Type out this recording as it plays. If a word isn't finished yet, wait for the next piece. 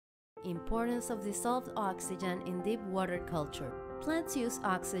Importance of dissolved oxygen in deep water culture. Plants use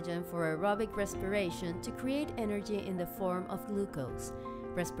oxygen for aerobic respiration to create energy in the form of glucose.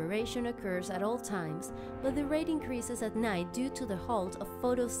 Respiration occurs at all times, but the rate increases at night due to the halt of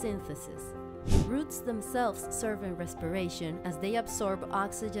photosynthesis. Roots themselves serve in respiration as they absorb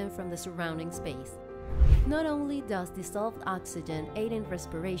oxygen from the surrounding space. Not only does dissolved oxygen aid in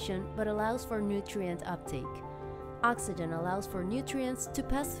respiration, but allows for nutrient uptake. Oxygen allows for nutrients to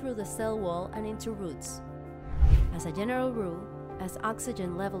pass through the cell wall and into roots. As a general rule, as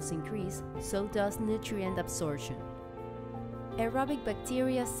oxygen levels increase, so does nutrient absorption. Aerobic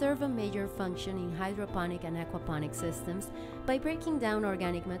bacteria serve a major function in hydroponic and aquaponic systems by breaking down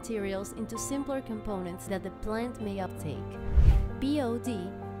organic materials into simpler components that the plant may uptake.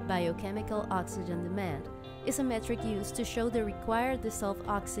 BOD, biochemical oxygen demand, is a metric used to show the required dissolved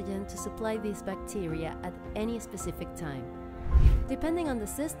oxygen to supply these bacteria at any specific time. Depending on the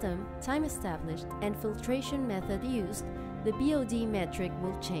system, time established, and filtration method used, the BOD metric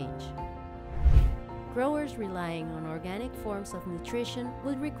will change. Growers relying on organic forms of nutrition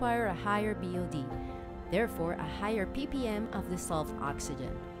would require a higher BOD, therefore a higher ppm of dissolved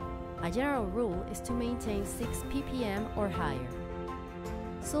oxygen. A general rule is to maintain 6 ppm or higher.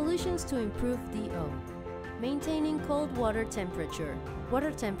 Solutions to improve DO. Maintaining cold water temperature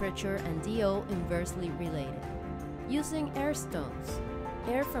and DO inversely related. Using air stones,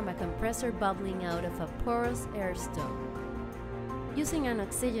 air from a compressor bubbling out of a porous air stone. Using an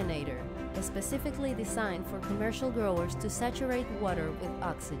oxygenator, specifically designed for commercial growers to saturate water with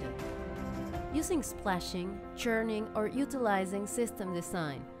oxygen. Using splashing, churning, or utilizing system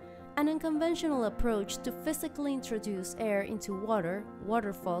design, an unconventional approach to physically introduce air into water,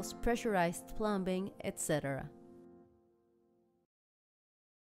 waterfalls, pressurized plumbing, etc.